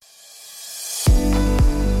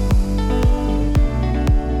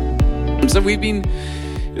So we've been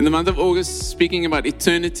in the month of August speaking about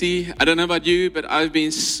eternity. I don't know about you, but I've been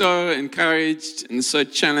so encouraged and so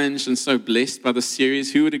challenged and so blessed by the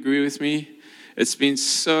series. Who would agree with me? It's been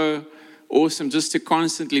so awesome just to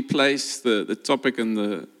constantly place the topic and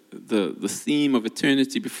the theme of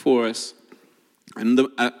eternity before us. And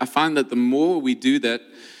I find that the more we do that,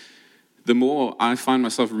 the more I find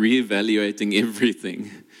myself reevaluating everything.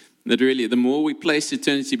 That really, the more we place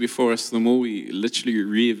eternity before us, the more we literally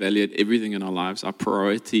reevaluate everything in our lives, our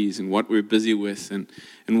priorities and what we're busy with and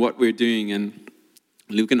what we're doing. And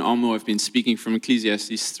Luke and Amo have been speaking from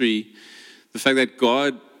Ecclesiastes 3, the fact that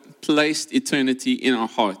God placed eternity in our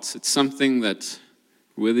hearts. It's something that,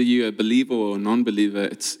 whether you're a believer or a non-believer,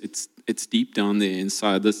 it's deep down there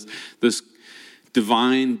inside. This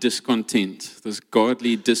divine discontent, this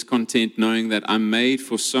godly discontent, knowing that I'm made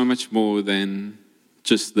for so much more than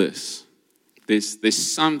just this. There's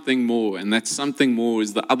something more, and that something more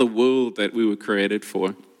is the other world that we were created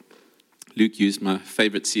for. Luke used my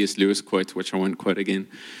favorite C.S. Lewis quote, which I won't quote again.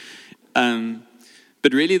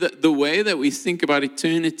 But really, the way that we think about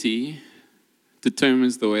eternity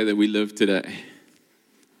determines the way that we live today.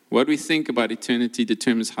 What we think about eternity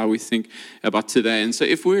determines how we think about today. And so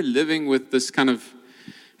if we're living with this kind of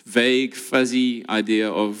vague, fuzzy idea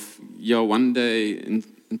of, one day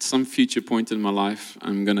at some future point in my life,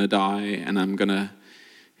 I'm going to die and I'm going to,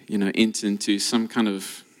 enter into some kind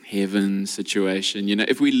of heaven situation.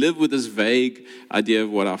 If we live with this vague idea of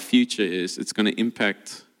what our future is, it's going to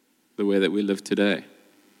impact the way that we live today.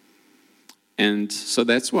 And so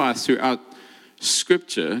that's why throughout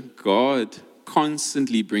Scripture, God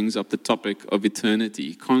constantly brings up the topic of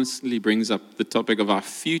eternity, constantly brings up the topic of our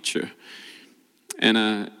future. And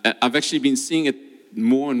I've actually been seeing it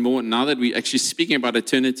more and more. Now that we're actually speaking about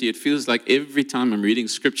eternity, it feels like every time I'm reading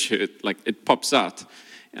Scripture, it pops out.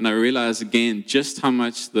 And I realize again just how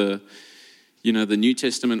much the New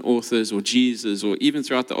Testament authors or Jesus or even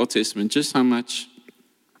throughout the Old Testament, just how much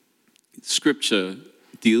Scripture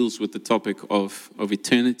deals with the topic of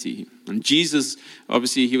eternity. And Jesus,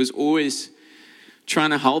 obviously, he was always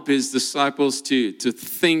trying to help his disciples to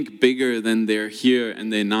think bigger than their here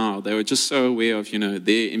and their now. They were just so aware of,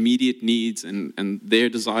 their immediate needs and their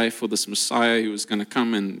desire for this Messiah who was going to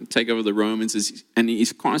come and take over the Romans. And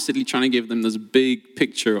he's constantly trying to give them this big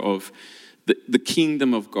picture of the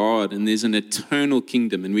kingdom of God. And there's an eternal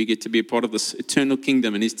kingdom, and we get to be a part of this eternal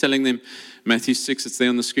kingdom. And he's telling them, Matthew 6, it's there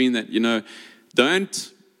on the screen, that,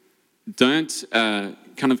 don't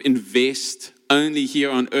kind of invest only here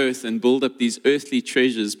on earth and build up these earthly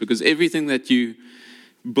treasures, because everything that you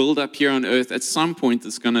build up here on earth at some point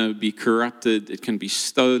is going to be corrupted, it can be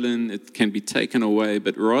stolen, it can be taken away,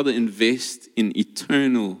 but rather invest in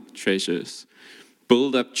eternal treasures.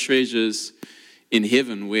 Build up treasures in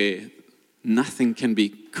heaven where nothing can be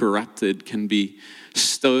corrupted, can be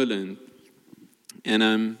stolen.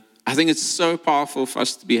 And I think it's so powerful for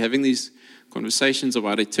us to be having these conversations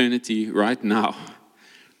about eternity right now.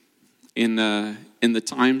 In the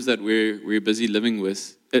times that we're busy living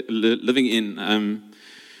in,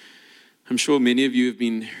 I'm sure many of you have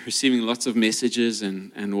been receiving lots of messages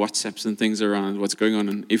and WhatsApps and things around what's going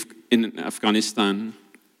on in Afghanistan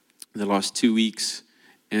the last 2 weeks,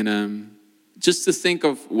 and just to think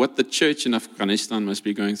of what the church in Afghanistan must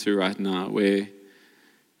be going through right now, where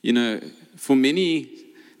for many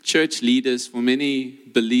church leaders, for many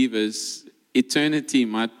believers, eternity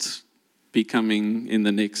might be coming in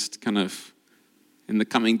the next in the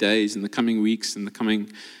coming days, in the coming weeks, in the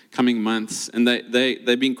coming months. And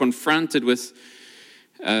they've been confronted with,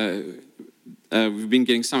 we've been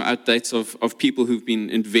getting some updates of people who've been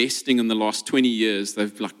investing in the last 20 years.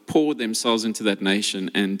 They've poured themselves into that nation,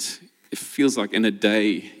 and it feels like in a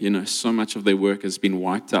day, so much of their work has been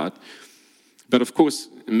wiped out. But of course,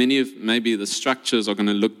 maybe the structures are going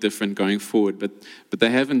to look different going forward, but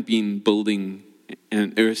they haven't been building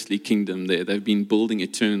an earthly kingdom there. They've been building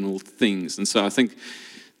eternal things. And so I think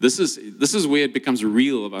this is where it becomes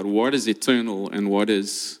real about what is eternal and what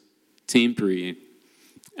is temporary.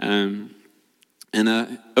 And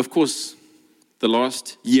of course, the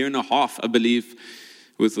last year and a half, I believe,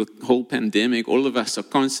 with the whole pandemic, all of us are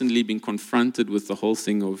constantly being confronted with the whole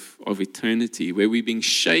thing of eternity, where we're being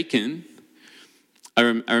shaken. I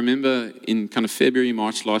remember in kind of February,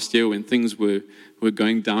 March last year, when things were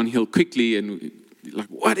going downhill quickly, and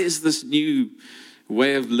what is this new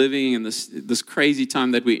way of living and this crazy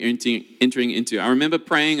time that we're entering into? I remember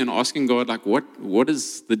praying and asking God, what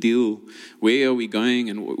is the deal? Where are we going,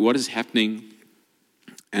 and what is happening?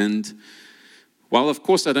 And while of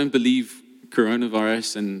course I don't believe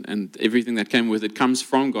coronavirus and everything that came with it comes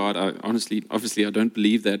from God. Obviously, I don't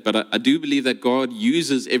believe that, but I do believe that God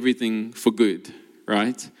uses everything for good,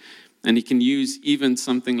 right? And He can use even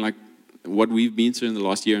something like what we've been through in the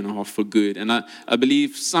last year and a half for good. And I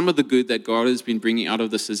believe some of the good that God has been bringing out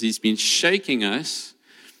of this is He's been shaking us.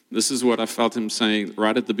 This is what I felt Him saying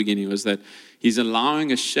right at the beginning, was that He's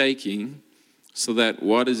allowing a shaking so that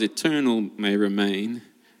what is eternal may remain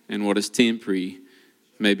and what is temporary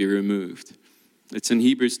may be removed. It's in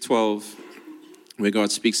Hebrews 12 where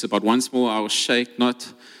God speaks about, once more I will shake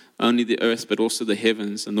not only the earth but also the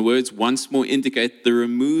heavens. And the words once more indicate the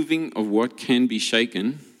removing of what can be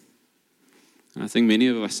shaken. And I think many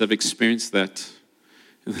of us have experienced that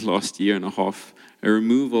in the last year and a half, a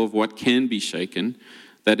removal of what can be shaken,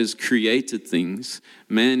 that is created things,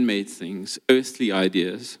 man-made things, earthly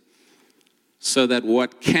ideas, so that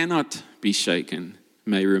what cannot be shaken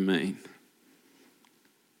may remain.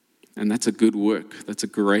 And that's a good work. That's a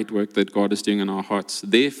great work that God is doing in our hearts.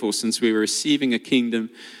 Therefore, since we are receiving a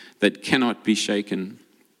kingdom that cannot be shaken,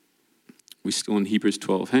 we're still in Hebrews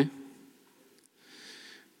 12, hey?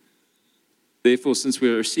 Therefore, since we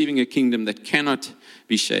are receiving a kingdom that cannot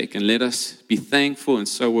be shaken, let us be thankful and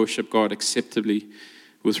so worship God acceptably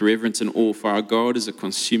with reverence and awe, for our God is a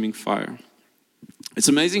consuming fire. It's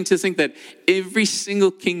amazing to think that every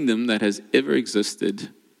single kingdom that has ever existed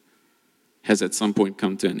has at some point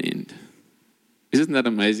come to an end. Isn't that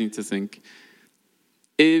amazing to think?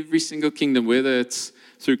 Every single kingdom, whether it's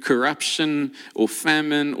through corruption or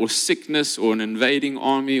famine or sickness or an invading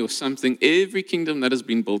army or something, every kingdom that has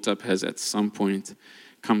been built up has at some point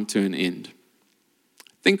come to an end.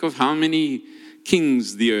 Think of how many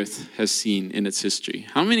kings the earth has seen in its history.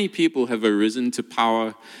 How many people have arisen to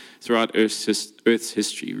power throughout Earth's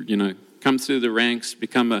history, come through the ranks,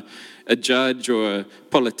 become a judge or a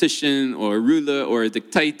politician or a ruler or a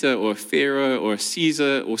dictator or a pharaoh or a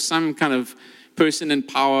Caesar or some kind of person in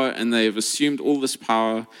power, and they've assumed all this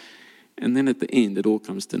power, and then at the end it all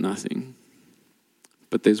comes to nothing.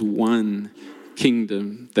 But there's one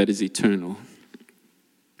kingdom that is eternal.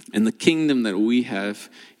 And the kingdom that we have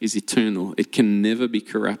is eternal. It can never be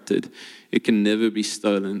corrupted. It can never be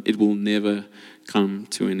stolen. It will never come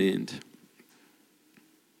to an end.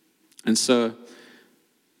 And so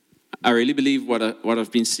I really believe what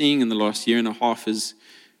I've been seeing in the last year and a half is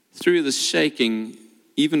through this shaking,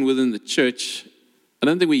 even within the church, I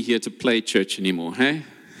don't think we're here to play church anymore, hey?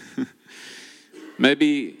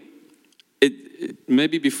 Maybe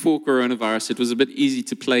before coronavirus, it was a bit easy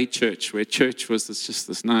to play church, where church was just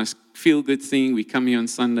this nice feel-good thing. We come here on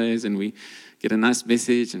Sundays and we get a nice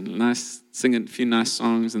message and sing a few nice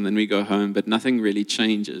songs, and then we go home, but nothing really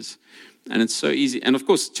changes. And it's so easy. And of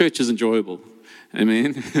course, church is enjoyable.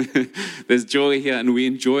 Amen. There's joy here and we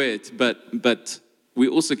enjoy it, but we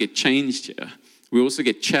also get changed here. We also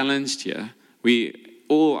get challenged here.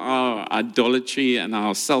 All our idolatry and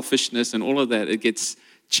our selfishness and all of that, it gets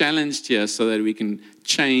challenged here so that we can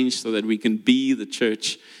change, so that we can be the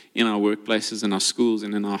church in our workplaces, in our schools,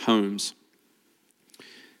 and in our homes.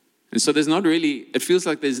 And so it feels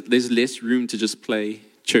like there's less room to just play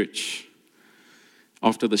church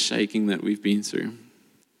after the shaking that we've been through.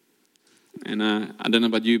 And I don't know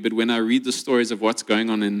about you, but when I read the stories of what's going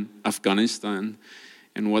on in Afghanistan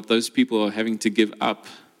and what those people are having to give up,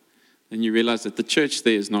 then you realize that the church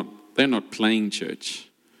there they're not playing church.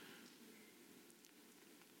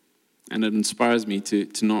 And it inspires me to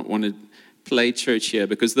not want to play church here,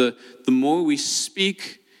 because the more we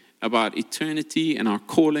speak about eternity and our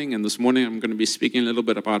calling, and this morning I'm going to be speaking a little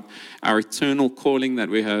bit about our eternal calling that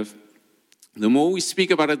we have, the more we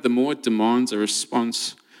speak about it, the more it demands a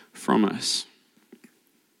response from us.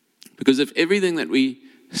 Because if everything that we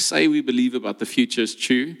say we believe about the future is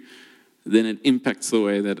true, then it impacts the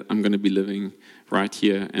way that I'm going to be living right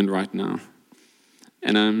here and right now.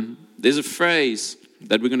 And there's a phrase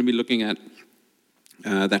that we're going to be looking at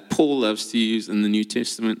that Paul loves to use in the New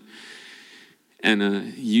Testament,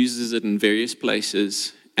 and uses it in various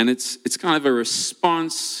places. And it's kind of a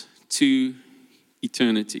response to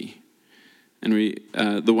eternity. And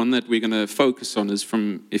the one that we're going to focus on is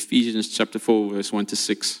from Ephesians chapter 4, verse 1 to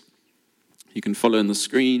 6. You can follow on the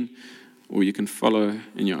screen, or you can follow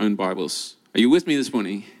in your own Bibles. Are you with me this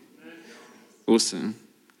morning? Awesome.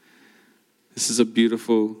 This is a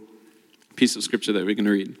beautiful piece of scripture that we're going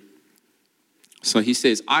to read. So he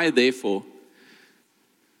says, I therefore,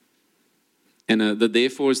 and the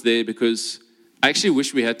therefore is there because I actually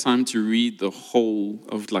wish we had time to read the whole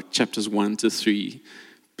of chapters 1 to 3.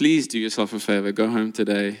 Please do yourself a favor, go home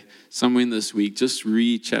today, somewhere in this week, just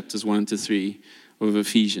read chapters 1 to 3 of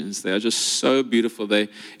Ephesians. They are just so beautiful. They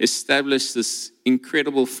establish this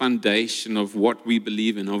incredible foundation of what we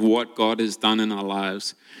believe in, of what God has done in our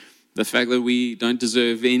lives. The fact that we don't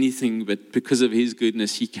deserve anything, but because of his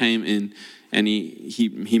goodness, he came in and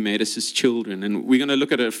he made us his children. And we're going to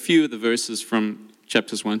look at a few of the verses from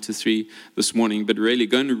chapters 1 to 3 this morning, but really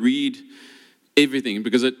going to read everything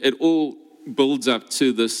because it all builds up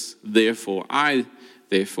to this, therefore. I,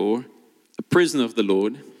 therefore, a prisoner of the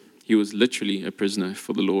Lord. He was literally a prisoner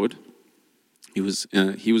for the Lord. He was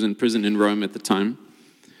in prison in Rome at the time.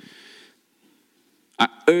 I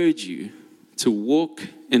urge you to walk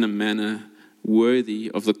in a manner worthy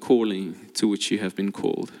of the calling to which you have been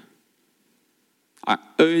called. I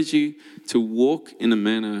urge you to walk in a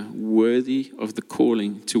manner worthy of the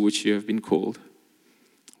calling to which you have been called,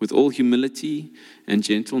 with all humility and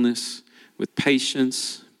gentleness, with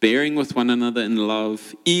patience, bearing with one another in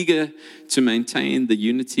love, eager to maintain the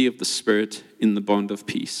unity of the Spirit in the bond of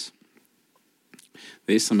peace.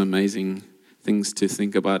 There's some amazing things to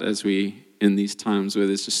think about as we, in these times where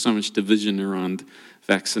there's just so much division around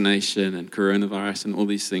vaccination and coronavirus and all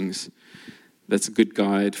these things. That's a good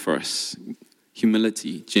guide for us.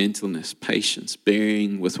 Humility, gentleness, patience,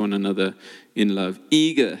 bearing with one another in love,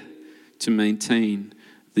 eager to maintain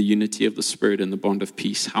the unity of the Spirit and the bond of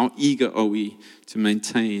peace. How eager are we to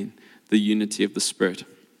maintain the unity of the Spirit?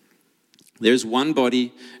 There's one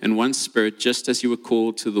body and one Spirit, just as you were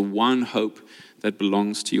called to the one hope that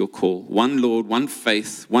belongs to your call. One Lord, one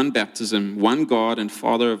faith, one baptism, one God and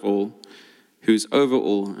Father of all, who's over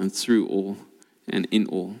all and through all and in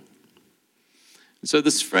all. And so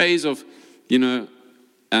this phrase of,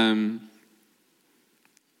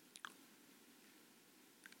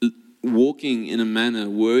 walking in a manner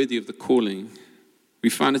worthy of the calling, we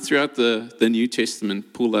find it throughout the New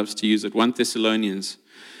Testament. Paul loves to use it. 1 Thessalonians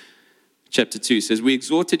chapter 2 says, we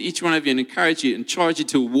exhorted each one of you and encourage you and charge you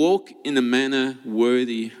to walk in a manner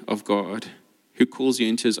worthy of God, who calls you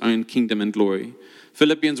into his own kingdom and glory.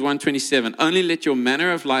 Philippians 1:27, only let your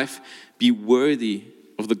manner of life be worthy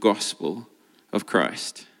of the gospel of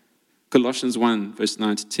Christ. Colossians 1, verse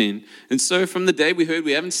 9 to 10. And so from the day we heard,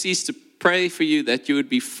 we haven't ceased to pray for you that you would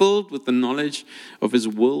be filled with the knowledge of his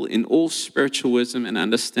will in all spiritual wisdom and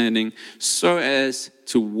understanding, so as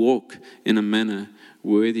to walk in a manner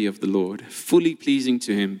worthy of the Lord, fully pleasing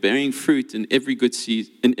to him, bearing fruit in every good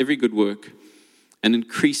seed, in every good work, and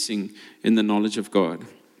increasing in the knowledge of God.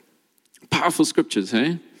 Powerful scriptures,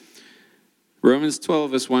 hey? Romans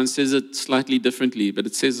 12 verse 1 says it slightly differently, but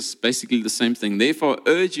it says basically the same thing. Therefore,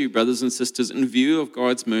 I urge you, brothers and sisters, in view of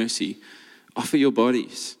God's mercy, offer your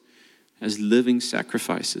bodies as living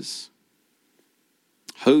sacrifices,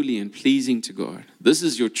 holy and pleasing to God. This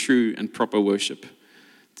is your true and proper worship.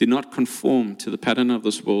 Do not conform to the pattern of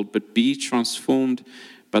this world, but be transformed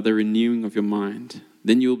by the renewing of your mind.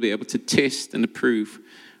 Then you will be able to test and approve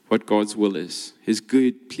what God's will is, his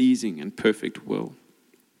good, pleasing, and perfect will.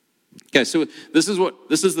 Okay, so this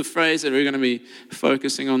is the phrase that we're going to be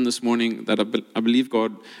focusing on this morning that I believe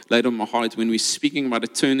God laid on my heart when we're speaking about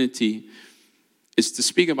eternity, is to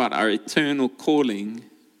speak about our eternal calling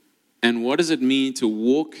and what does it mean to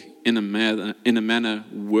walk in a manner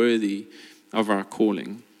worthy of our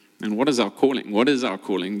calling. And what is our calling? What is our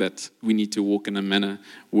calling that we need to walk in a manner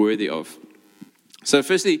worthy of? So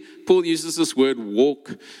firstly, Paul uses this word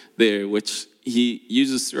walk there, which he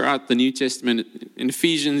uses throughout the New Testament. In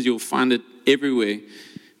Ephesians, you'll find it everywhere.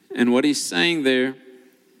 And what he's saying there,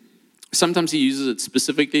 sometimes he uses it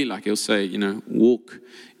specifically, like he'll say, walk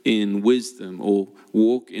in wisdom or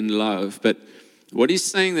walk in love. But what he's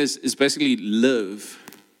saying is basically live.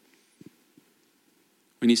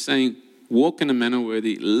 When he's saying walk in a manner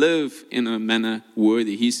worthy, live in a manner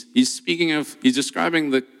worthy, he's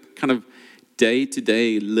describing the kind of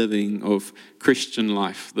day-to-day living of Christian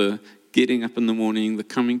life, the getting up in the morning, the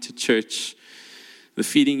coming to church, the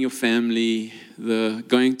feeding your family, the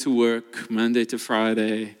going to work Monday to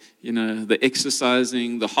Friday, the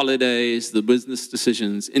exercising, the holidays, the business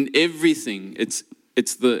decisions. In everything, it's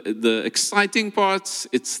the exciting parts,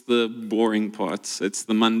 it's the boring parts, it's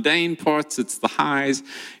the mundane parts, it's the highs,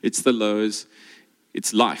 it's the lows,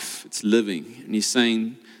 it's life, it's living. And he's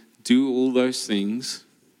saying, do all those things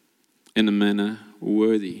in a manner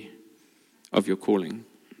worthy of your calling.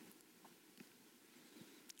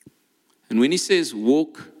 And when he says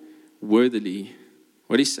walk worthily,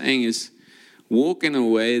 what he's saying is walk in a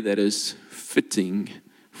way that is fitting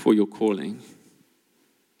for your calling.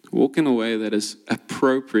 Walk in a way that is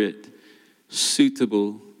appropriate,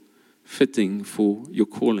 suitable, fitting for your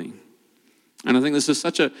calling. And I think this is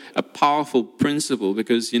such a powerful principle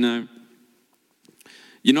because, you're not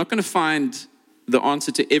going to find the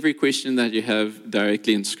answer to every question that you have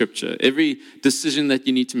directly in Scripture. Every decision that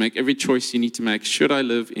you need to make, every choice you need to make. Should I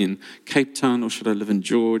live in Cape Town or should I live in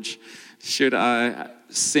George? Should I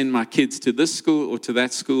send my kids to this school or to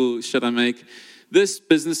that school? Should I make this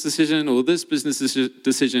business decision or this business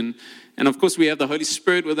decision? And of course, we have the Holy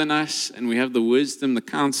Spirit within us, and we have the wisdom, the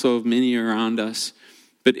counsel of many around us.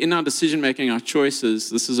 But in our decision-making, our choices,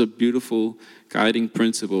 this is a beautiful guiding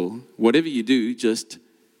principle. Whatever you do, just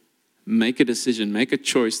make a decision, make a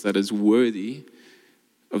choice that is worthy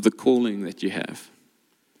of the calling that you have.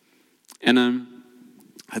 And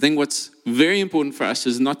I think what's very important for us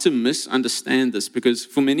is not to misunderstand this, because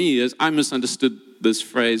for many years I misunderstood this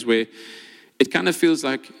phrase where it kind of feels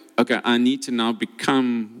like, okay, I need to now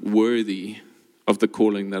become worthy of the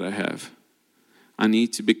calling that I have. I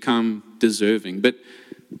need to become deserving. But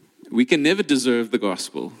we can never deserve the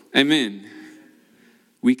gospel. Amen.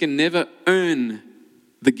 We can never earn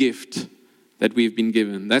the gift that we've been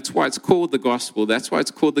given. That's why it's called the gospel. That's why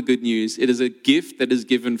it's called the good news. It is a gift that is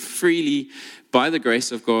given freely by the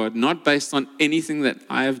grace of God, not based on anything that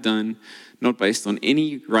I have done, not based on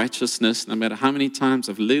any righteousness, no matter how many times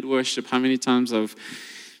I've led worship, how many times I've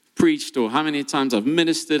preached, or how many times I've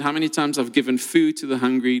ministered, how many times I've given food to the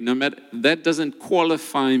hungry. No matter, that doesn't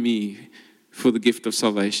qualify me for the gift of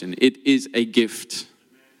salvation. It is a gift.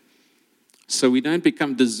 So we don't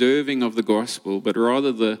become deserving of the gospel, but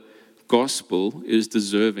rather the gospel is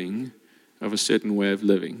deserving of a certain way of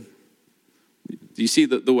living. Do you see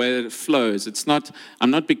the way that it flows? It's not,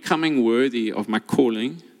 I'm not becoming worthy of my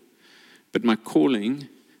calling, but my calling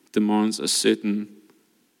demands a certain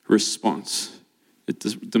response.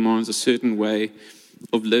 It demands a certain way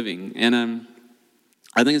of living. And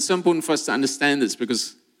I think it's so important for us to understand this,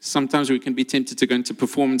 because sometimes we can be tempted to go into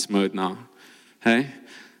performance mode now. Hey?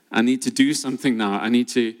 I need to do something now. I need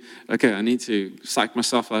to psych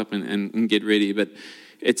myself up and get ready. But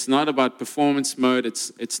it's not about performance mode.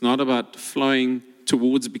 It's not about flowing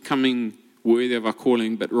towards becoming worthy of our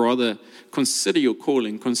calling, but rather consider your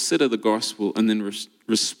calling, consider the gospel, and then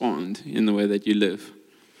respond in the way that you live.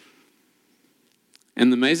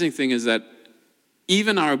 And the amazing thing is that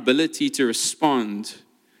even our ability to respond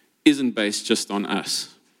isn't based just on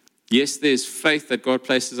us. Yes, there's faith that God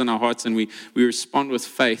places in our hearts, and we respond with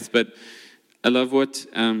faith. But I love what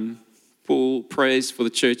Paul prays for the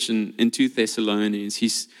church in 2 Thessalonians.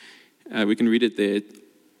 We can read it there.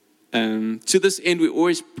 To this end, we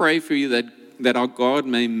always pray for you that our God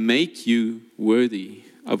may make you worthy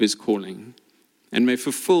of his calling, and may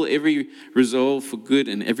fulfill every resolve for good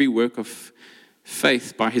and every work of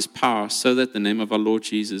faith by his power, so that the name of our Lord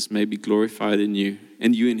Jesus may be glorified in you,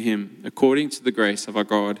 and you in him, according to the grace of our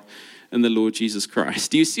God and the Lord Jesus Christ.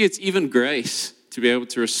 Do you see, it's even grace to be able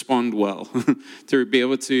to respond well, to be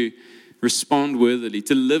able to respond worthily,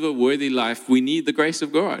 to live a worthy life. We need the grace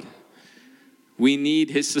of God. We need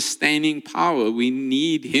his sustaining power. We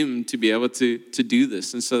need him to be able to do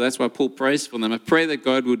this. And so that's why Paul prays for them. I pray that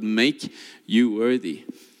God would make you worthy.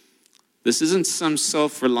 This isn't some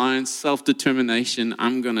self-reliance, self-determination.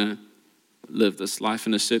 I'm going to live this life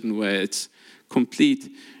in a certain way. It's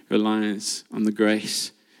complete reliance on the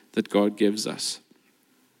grace that God gives us.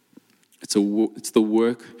 It's the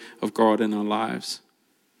work of God in our lives.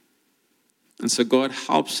 And so God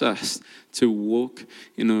helps us to walk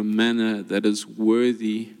in a manner that is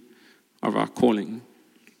worthy of our calling.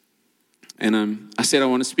 And I said I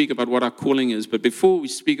want to speak about what our calling is. But before we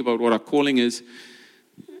speak about what our calling is,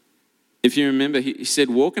 if you remember, he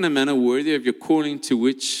said, walk in a manner worthy of your calling to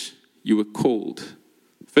which you were called.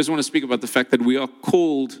 First, I want to speak about the fact that we are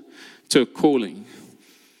called to a calling.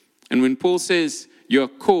 And when Paul says you are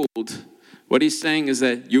called, what he's saying is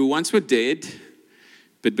that you once were dead,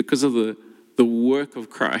 but because of the work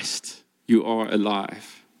of Christ, you are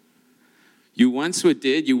alive. You once were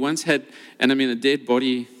dead, you once had, and I mean, a dead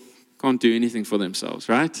body can't do anything for themselves,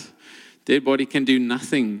 right? Dead body can do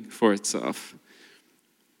nothing for itself.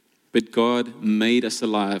 But God made us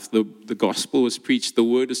alive. The gospel was preached, the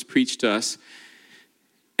word was preached to us,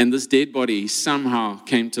 and this dead body somehow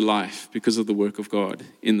came to life because of the work of God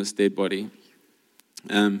in this dead body.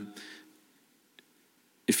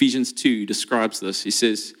 Ephesians 2 describes this. He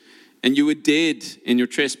says, and you were dead in your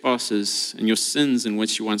trespasses and your sins in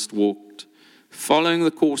which you once walked, following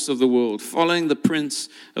the course of the world, following the prince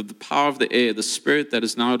of the power of the air, the spirit that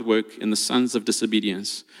is now at work in the sons of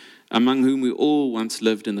disobedience, among whom we all once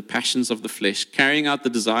lived in the passions of the flesh, carrying out the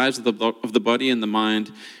desires of the body and the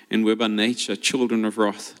mind, and were by nature children of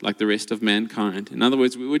wrath, like the rest of mankind. In other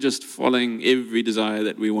words, we were just following every desire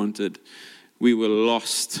that we wanted. We were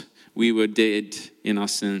lost. We were dead in our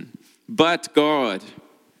sin. But God,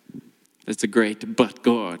 that's a great but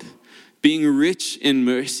God, being rich in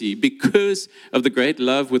mercy because of the great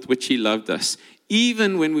love with which he loved us.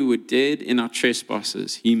 Even when we were dead in our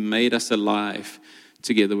trespasses, he made us alive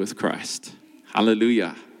together with Christ.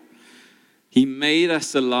 Hallelujah. He made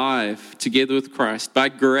us alive together with Christ. By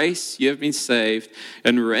grace you have been saved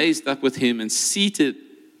and raised up with him and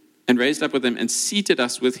raised up with him and seated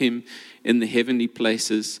us with him in the heavenly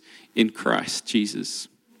places in Christ Jesus.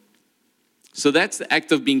 So that's the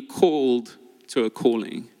act of being called to a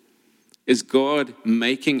calling. Is God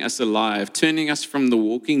making us alive, turning us from the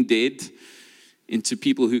walking dead into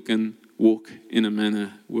people who can walk in a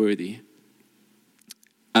manner worthy.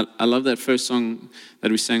 I love that first song that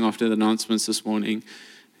we sang after the announcements this morning.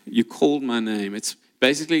 You called my name. It's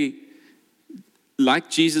basically like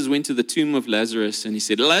Jesus went to the tomb of Lazarus and he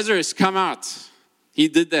said, Lazarus, come out. He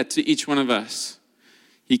did that to each one of us.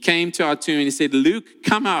 He came to our tomb and he said, Luke,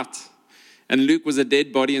 come out. And Luke was a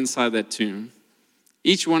dead body inside that tomb.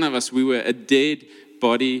 Each one of us, we were a dead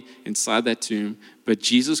body inside that tomb, but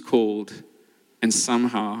Jesus called and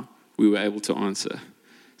somehow we were able to answer.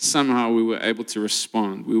 Somehow we were able to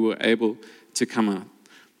respond. We were able to come out.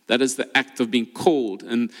 That is the act of being called.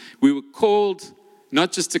 And we were called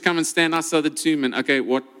not just to come and stand outside the tomb and, okay,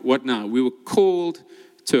 what now? We were called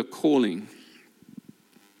to a calling.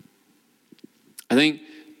 I think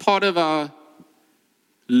part of our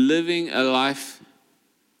living a life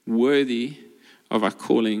worthy of our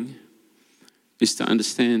calling is to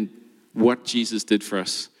understand what Jesus did for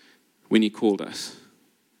us when he called us.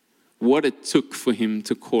 What it took for him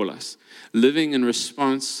to call us. Living in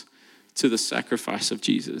response to the sacrifice of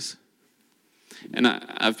Jesus. And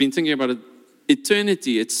I've been thinking about it.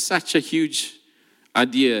 Eternity, it's such a huge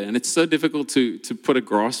idea, and it's so difficult to put a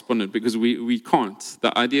grasp on it because we can't.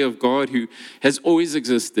 The idea of God who has always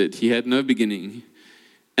existed, he had no beginning,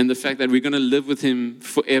 and the fact that we're going to live with him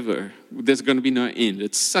forever, there's going to be no end.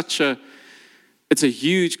 It's a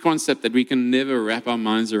huge concept that we can never wrap our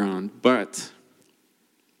minds around, but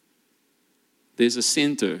there's a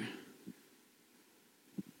center,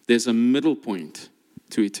 there's a middle point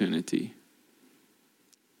to eternity.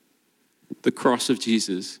 The cross of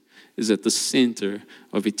Jesus is at the center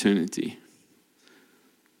of eternity.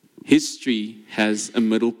 History has a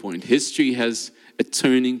middle point. History has a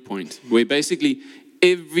turning point where basically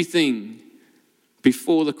everything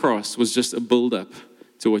before the cross was just a build-up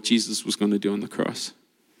to what Jesus was going to do on the cross.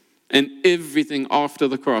 And everything after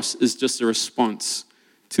the cross is just a response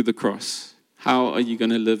to the cross. How are you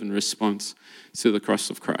going to live in response to the cross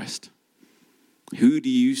of Christ? Who do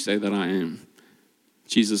you say that I am?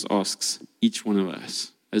 Jesus asks each one of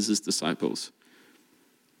us as his disciples.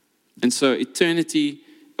 And so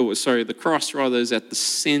the cross rather is at the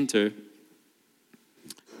center.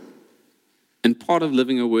 And part of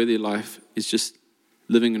living a worthy life is just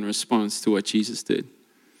living in response to what Jesus did.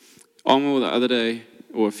 Almo the other day,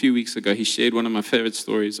 or a few weeks ago, he shared one of my favorite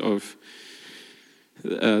stories of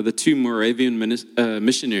the two Moravian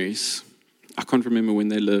missionaries. I can't remember when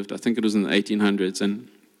they lived. I think it was in the 1800s. And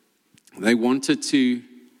they wanted to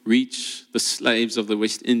reach the slaves of the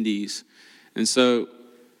West Indies. And so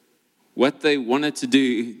what they wanted to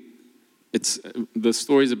do, the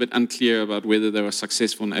story is a bit unclear about whether they were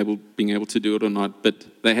successful in being able to do it or not, but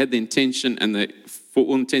they had the intention, and for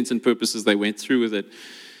all intents and purposes, they went through with it.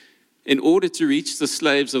 In order to reach the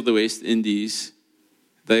slaves of the West Indies,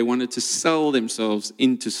 they wanted to sell themselves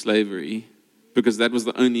into slavery because that was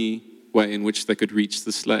the only way in which they could reach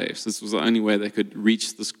the slaves. This was the only way they could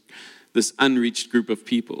reach this unreached group of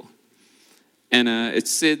people. And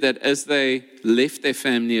it's said that as they left their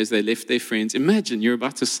family, as they left their friends, imagine you're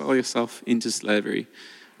about to sell yourself into slavery.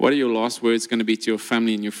 What are your last words going to be to your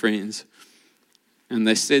family and your friends? And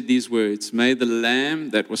they said these words, "May the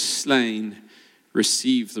Lamb that was slain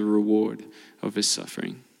receive the reward of his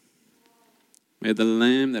suffering." May the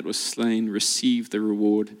Lamb that was slain receive the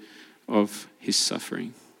reward of his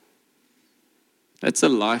suffering. That's a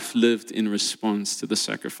life lived in response to the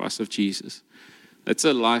sacrifice of Jesus. That's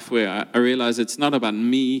a life where I realize it's not about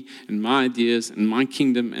me and my ideas and my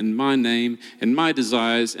kingdom and my name and my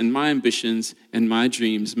desires and my ambitions and my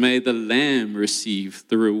dreams. May the Lamb receive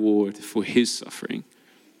the reward for his suffering.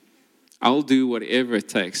 I'll do whatever it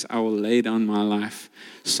takes. I will lay down my life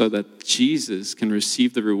so that Jesus can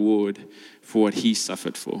receive the reward for what he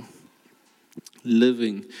suffered for.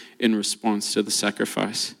 Living in response to the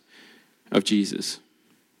sacrifice of Jesus.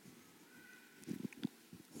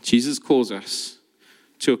 Jesus calls us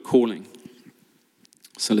to a calling.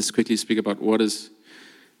 So let's quickly speak about what is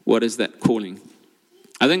that calling.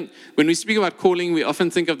 I think when we speak about calling, we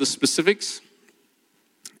often think of the specifics.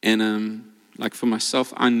 And like for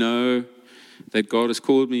myself, I know that God has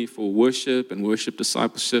called me for worship and worship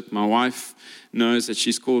discipleship. My wife knows that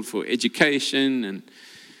she's called for education and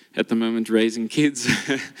at the moment raising kids.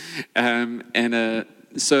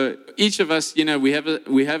 So each of us, we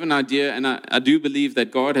have an idea, and I do believe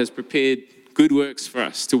that God has prepared good works for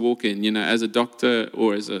us to walk in, as a doctor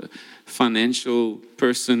or as a financial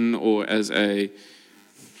person or as a,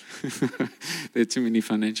 there are too many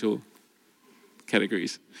financial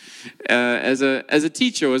categories, as a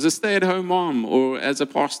teacher or as a stay-at-home mom or as a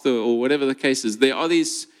pastor or whatever the case is. There are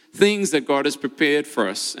these things that God has prepared for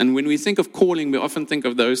us. And when we think of calling, we often think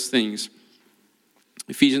of those things.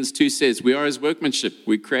 Ephesians 2 says, we are his workmanship.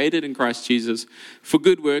 We're created in Christ Jesus for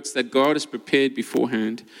good works that God has prepared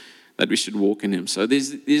beforehand that we should walk in him. So there's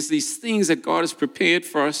these things that God has prepared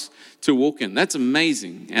for us to walk in. That's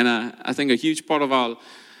amazing. And I think a huge part of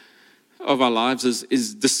our lives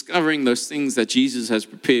is discovering those things that Jesus has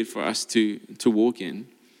prepared for us to walk in.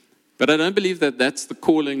 But I don't believe that that's the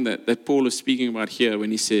calling that Paul is speaking about here when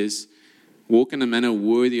he says, walk in a manner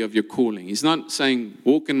worthy of your calling. He's not saying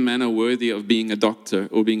walk in a manner worthy of being a doctor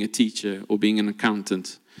or being a teacher or being an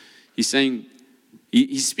accountant. He's saying,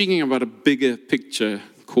 he's speaking about a bigger picture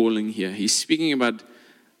calling here. He's speaking about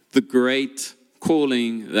the great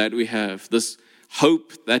calling that we have, this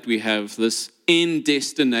hope that we have, this end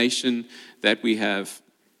destination that we have.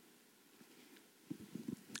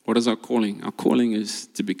 What is our calling? Our calling is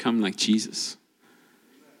to become like Jesus.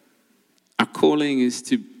 Our calling is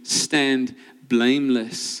to stand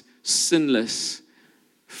blameless, sinless,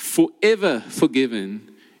 forever forgiven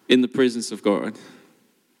in the presence of God.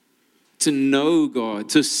 To know God,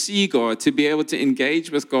 to see God, to be able to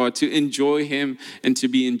engage with God, to enjoy him, and to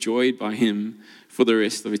be enjoyed by him for the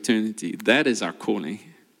rest of eternity. That is our calling.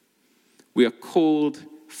 We are called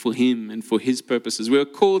for him and for his purposes. We are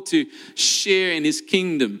called to share in his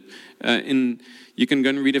kingdom. You can go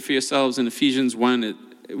and read it for yourselves in Ephesians 1.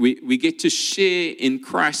 We get to share in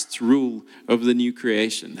Christ's rule of the new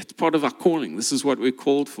creation. That's part of our calling. This is what we're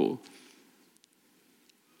called for.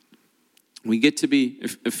 We get to be,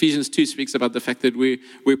 Ephesians 2 speaks about the fact that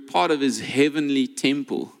we're part of his heavenly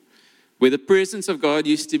temple, where the presence of God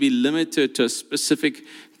used to be limited to a specific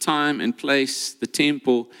time and place, the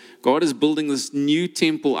temple. God is building this new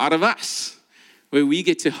temple out of us, where we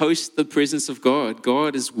get to host the presence of God.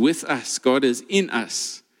 God is with us. God is in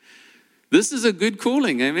us. This is a good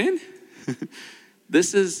calling, amen?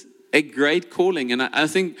 This is a great calling. And I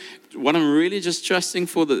think what I'm really just trusting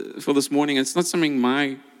for this morning, it's not something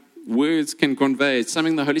my words can convey. It's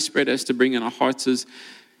something the Holy Spirit has to bring in our hearts, is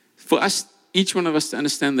for us, each one of us, to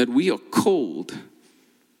understand that we are called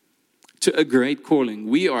to a great calling.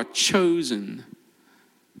 We are chosen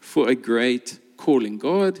for a great calling.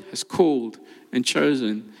 God has called and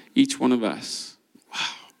chosen each one of us.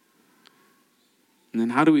 Wow. And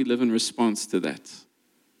then how do we live in response to that?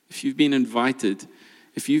 If you've been invited,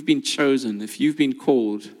 if you've been chosen, if you've been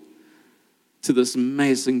called to this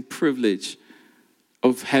amazing privilege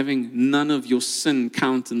of having none of your sin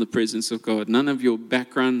count in the presence of God, none of your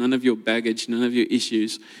background, none of your baggage, none of your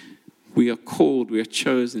issues, we are called, we are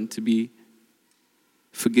chosen to be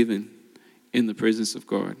forgiven in the presence of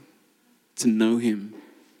God, to know him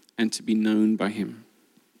and to be known by him.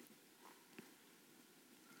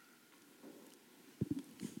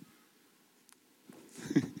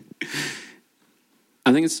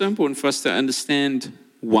 I think it's so important for us to understand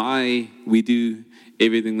why we do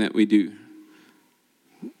everything that we do.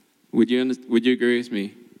 Would you agree with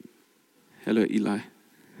me? Hello, Eli.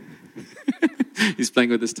 He's playing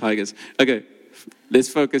with his tigers. Okay, let's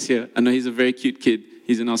focus here. I know he's a very cute kid.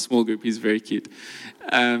 He's in our small group. He's very cute.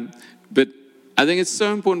 But I think it's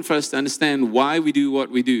so important for us to understand why we do what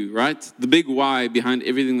we do, right? The big why behind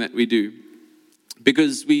everything that we do.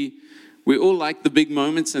 Because we all like the big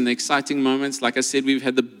moments and the exciting moments. Like I said, we've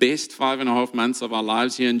had the best 5.5 months of our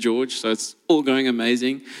lives here in George, so it's all going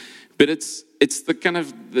amazing. But it's the kind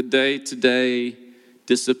of the day-to-day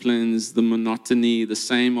disciplines, the monotony, the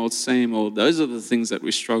same old. Those are the things that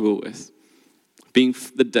we struggle with. Being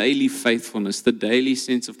the daily faithfulness, the daily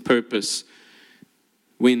sense of purpose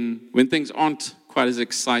when things aren't quite as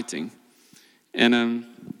exciting. And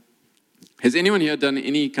has anyone here done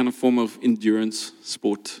any kind of form of endurance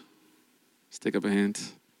sport? Stick up a hand.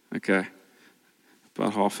 Okay.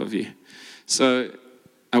 About half of you. So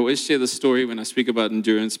I always share the story when I speak about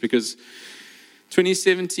endurance because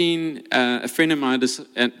 2017, a friend of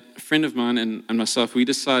mine and myself, we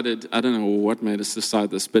decided, I don't know what made us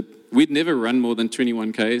decide this, but we'd never run more than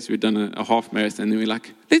 21 Ks. We'd done a half marathon, and then we're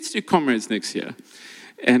like, let's do Comrades next year.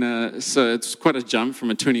 And so it's quite a jump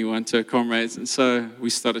from a 21 to a Comrades. And so we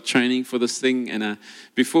started training for this thing. And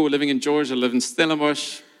before living in Georgia, I lived in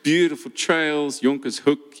Stellenbosch. beautiful trails, Yonkers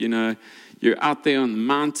Hook, you're out there on the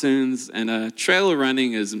mountains, and trail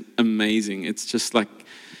running is amazing. It's just like,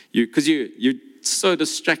 because you're so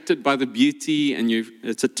distracted by the beauty, and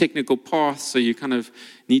it's a technical path, so you kind of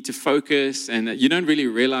need to focus, and you don't really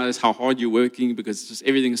realize how hard you're working because just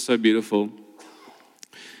everything is so beautiful.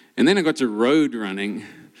 And then I got to road running,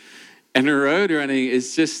 and road running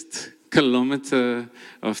is just kilometer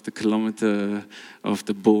after kilometer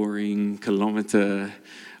after boring kilometer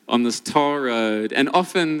on this tar road. And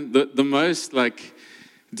often the most like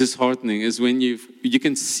disheartening is when you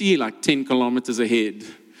can see like 10 kilometers ahead.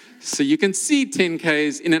 So you can see 10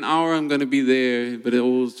 Ks. In an hour, I'm going to be there, but it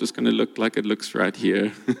all's just going to look like it looks right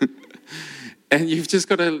here. And you've just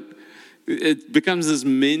got to, it becomes this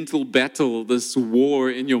mental battle, this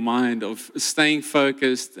war in your mind of staying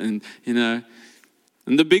focused. And, and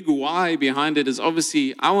the big why behind it is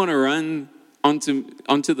obviously, I want to run onto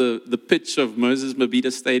the pitch of Moses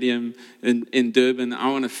Mabhida Stadium in Durban.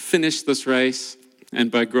 I want to finish this race. And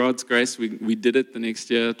by God's grace, we did it the next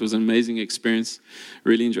year. It was an amazing experience.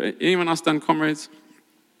 Really enjoyed it. Anyone else done Comrades?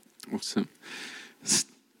 Awesome.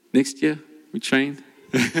 Next year, we train.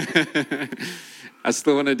 I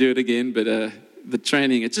still want to do it again, but the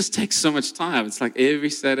training, it just takes so much time. It's like every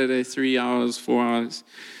Saturday, 3 hours, 4 hours.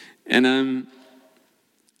 And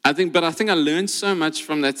I think I learned so much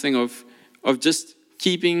from that thing of just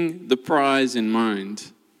keeping the prize in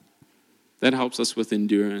mind. That helps us with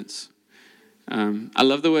endurance. I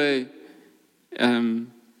love the way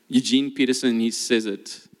Eugene Peterson, he says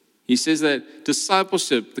it. He says that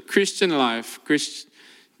discipleship, the Christian life,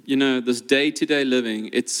 this day-to-day living,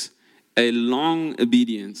 it's a long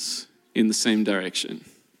obedience in the same direction.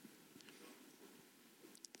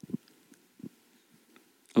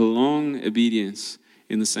 A long obedience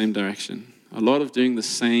in the same direction. A lot of doing the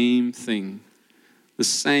same thing, the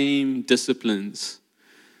same disciplines,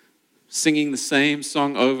 singing the same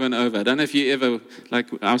song over and over. I don't know if you ever,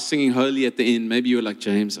 I was singing Holy at the end. Maybe you were like,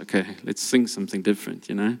 James, okay, let's sing something different,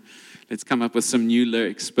 Let's come up with some new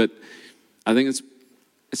lyrics. But I think it's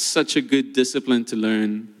such a good discipline to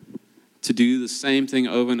learn to do the same thing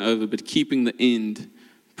over and over, but keeping the end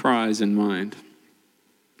prize in mind.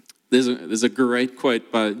 There's a great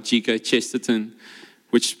quote by G.K. Chesterton,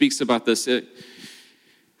 which speaks about this.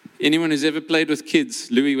 Anyone who's ever played with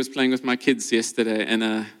kids, Louis was playing with my kids yesterday,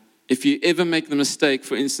 and if you ever make the mistake,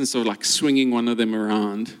 for instance, of like swinging one of them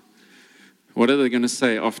around, what are they going to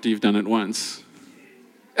say after you've done it once?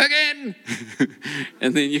 Again!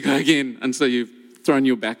 And then you go again until you've thrown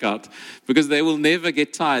your back out. Because they will never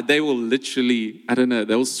get tired. They will literally,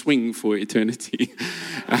 they'll swing for eternity.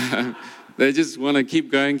 They just want to keep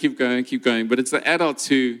going. But it's the adults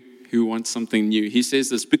who want something new. He says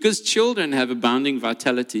this, because children have abounding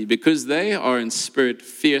vitality, because they are in spirit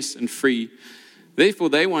fierce and free, therefore,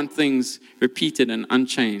 they want things repeated and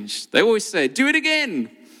unchanged. They always say, do it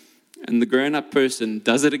again. And the grown-up person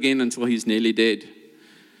does it again until he's nearly dead.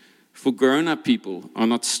 For grown-up people are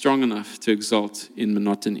not strong enough to exalt in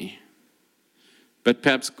monotony. But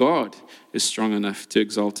perhaps God is strong enough to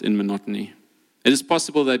exalt in monotony. It is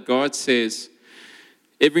possible that God says,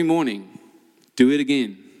 every morning, do it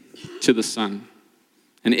again to the sun.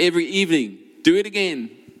 And every evening, do it again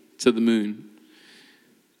to the moon.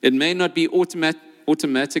 It may not be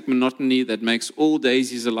automatic monotony that makes all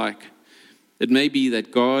daisies alike. It may be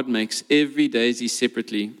that God makes every daisy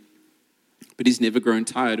separately, but he's never grown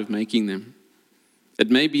tired of making them.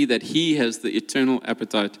 It may be that he has the eternal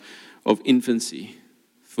appetite of infancy,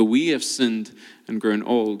 for we have sinned and grown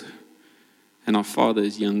old, and our Father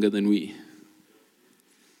is younger than we.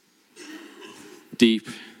 Deep.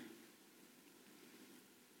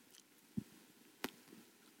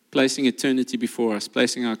 Placing eternity before us,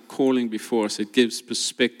 placing our calling before us, it gives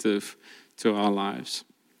perspective to our lives,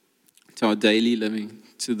 to our daily living,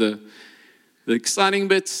 to the exciting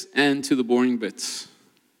bits and to the boring bits,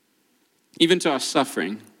 even to our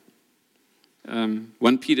suffering.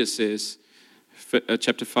 1 Peter says,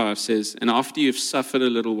 chapter 5 says, and after you've suffered a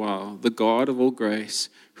little while, the God of all grace,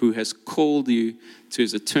 who has called you to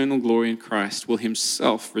his eternal glory in Christ, will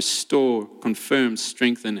himself restore, confirm,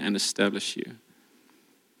 strengthen, and establish you.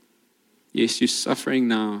 Yes, you're suffering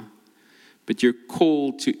now, but you're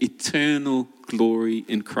called to eternal glory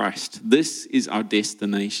in Christ. This is our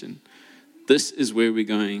destination. This is where we're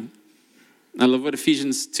going. I love what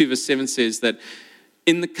Ephesians 2 verse 7 says, that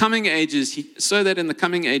in the coming ages, so that in the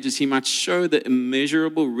coming ages he might show the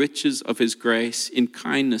immeasurable riches of his grace in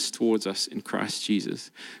kindness towards us in Christ Jesus.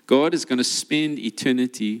 God is going to spend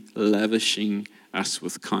eternity lavishing us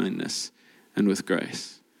with kindness and with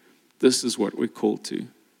grace. This is what we're called to.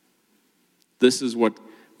 This is what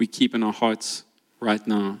we keep in our hearts right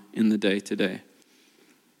now in the day-to-day.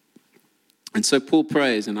 And so Paul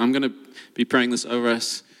prays, and I'm going to be praying this over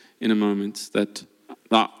us in a moment, that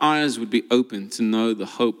our eyes would be open to know the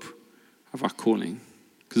hope of our calling,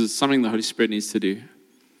 because it's something the Holy Spirit needs to do,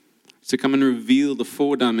 to come and reveal the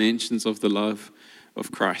 4 dimensions of the love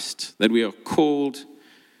of Christ, that we are called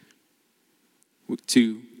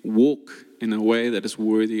to walk in a way that is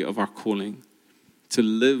worthy of our calling, to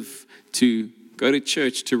live, to go to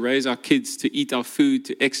church, to raise our kids, to eat our food,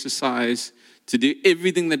 to exercise, to do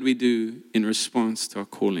everything that we do in response to our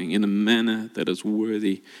calling in a manner that is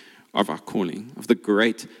worthy of our calling, of the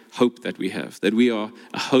great hope that we have, that we are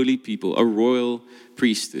a holy people, a royal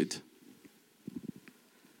priesthood.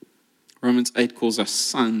 Romans 8 calls us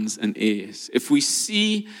sons and heirs. If we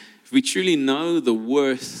truly know the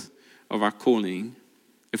worth of our calling,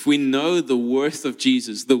 if we know the worth of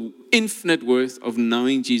Jesus, the infinite worth of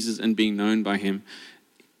knowing Jesus and being known by him,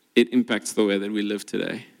 it impacts the way that we live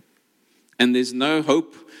today. And there's no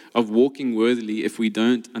hope of walking worthily if we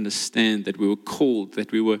don't understand that we were called,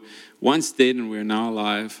 that we were once dead and we're now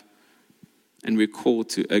alive, and we're called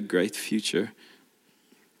to a great future.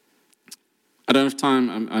 I don't have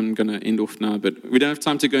time, I'm going to end off now, but we don't have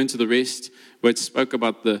time to go into the rest where it spoke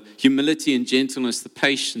about the humility and gentleness, the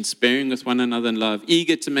patience, bearing with one another in love,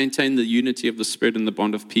 eager to maintain the unity of the Spirit and the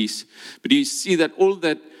bond of peace. But you see that all of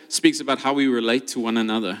that speaks about how we relate to one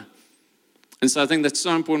another. And so I think that's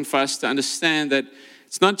so important for us to understand that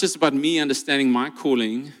it's not just about me understanding my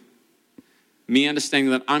calling, me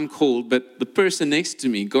understanding that I'm called, but the person next to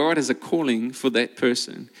me, God has a calling for that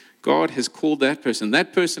person. God has called that person.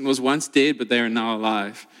 That person was once dead, but they are now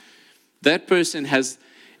alive. That person has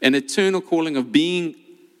an eternal calling of being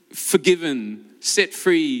forgiven, set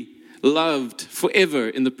free, loved forever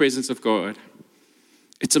in the presence of God.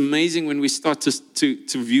 It's amazing when we start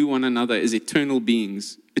to view one another as eternal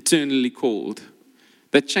beings, eternally called.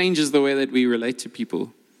 That changes the way that we relate to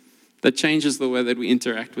people. That changes the way that we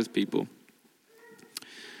interact with people.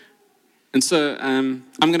 And so I'm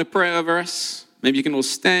going to pray over us. Maybe you can all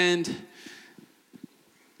stand.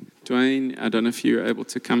 Dwayne, I don't know if you're able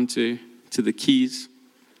to come to the keys.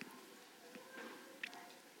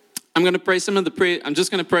 I'm going to pray some of the prayer. I'm just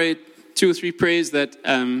going to pray 2 or 3 prayers that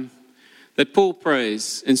Paul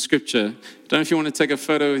prays in Scripture. I don't know if you want to take a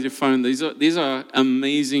photo with your phone. These are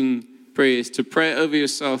amazing prayers to pray over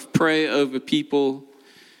yourself, pray over people.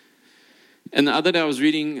 And the other day I was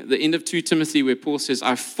reading the end of 2 Timothy where Paul says,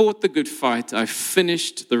 I've fought the good fight, I've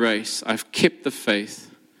finished the race, I've kept the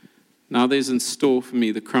faith. Now there's in store for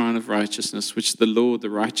me the crown of righteousness, which the Lord, the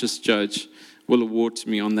righteous judge, will award to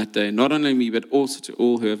me on that day. Not only me, but also to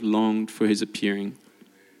all who have longed for his appearing.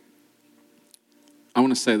 I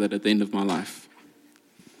want to say that at the end of my life.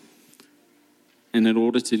 And in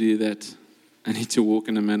order to do that, I need to walk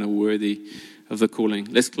in a manner worthy of the calling.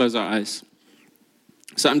 Let's close our eyes.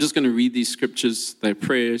 So I'm just going to read these scriptures, they're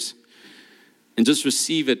prayers, and just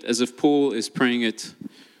receive it as if Paul is praying it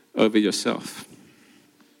over yourself.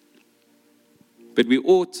 But we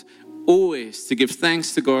ought always to give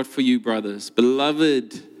thanks to God for you, brothers,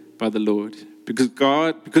 beloved by the Lord,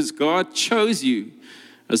 because God chose you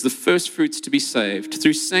as the first fruits to be saved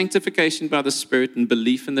through sanctification by the Spirit and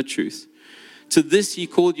belief in the truth. To this he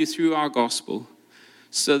called you through our gospel,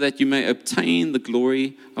 so that you may obtain the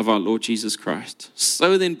glory of our Lord Jesus Christ.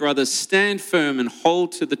 So then, brothers, stand firm and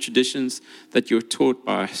hold to the traditions that you're taught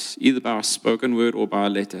by us, either by our spoken word or by our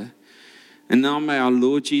letter. And now may our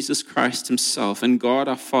Lord Jesus Christ himself and God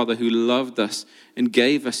our Father, who loved us and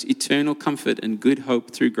gave us eternal comfort and good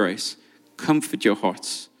hope through grace, comfort your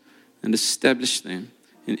hearts and establish them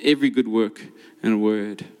in every good work and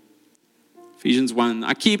word. Ephesians 1,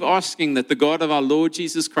 I keep asking that the God of our Lord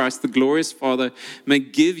Jesus Christ, the glorious Father, may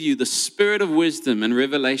give you the spirit of wisdom and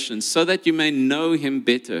revelation so that you may know him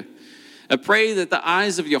better. I pray that the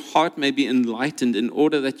eyes of your heart may be enlightened in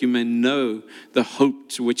order that you may know the hope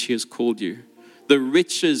to which he has called you, the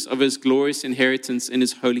riches of his glorious inheritance in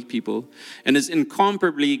his holy people, and his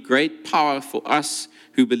incomparably great power for us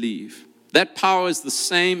who believe. That power is the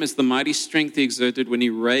same as the mighty strength he exerted when he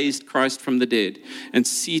raised Christ from the dead and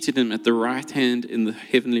seated him at the right hand in the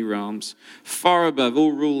heavenly realms, far above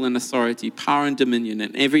all rule and authority, power and dominion,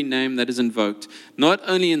 and every name that is invoked, not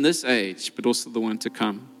only in this age, but also the one to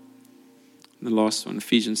come. And the last one,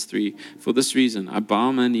 Ephesians 3, for this reason I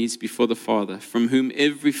bow my knees before the Father, from whom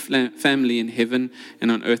every family in heaven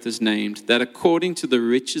and on earth is named, that according to the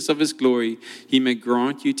riches of his glory, he may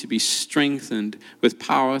grant you to be strengthened with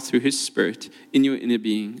power through his Spirit in your inner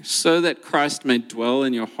being, so that Christ may dwell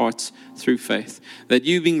in your hearts through faith, that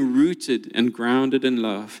you being rooted and grounded in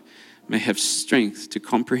love may have strength to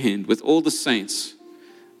comprehend with all the saints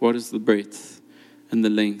what is the breadth and the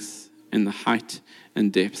length and the height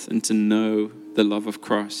and depth, and to know the love of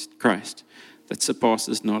Christ that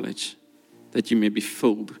surpasses knowledge, that you may be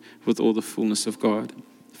filled with all the fullness of God.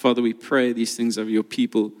 Father, we pray these things of your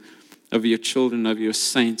people, of your children, of your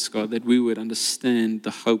saints, God, that we would understand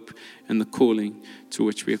the hope and the calling to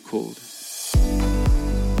which we are called.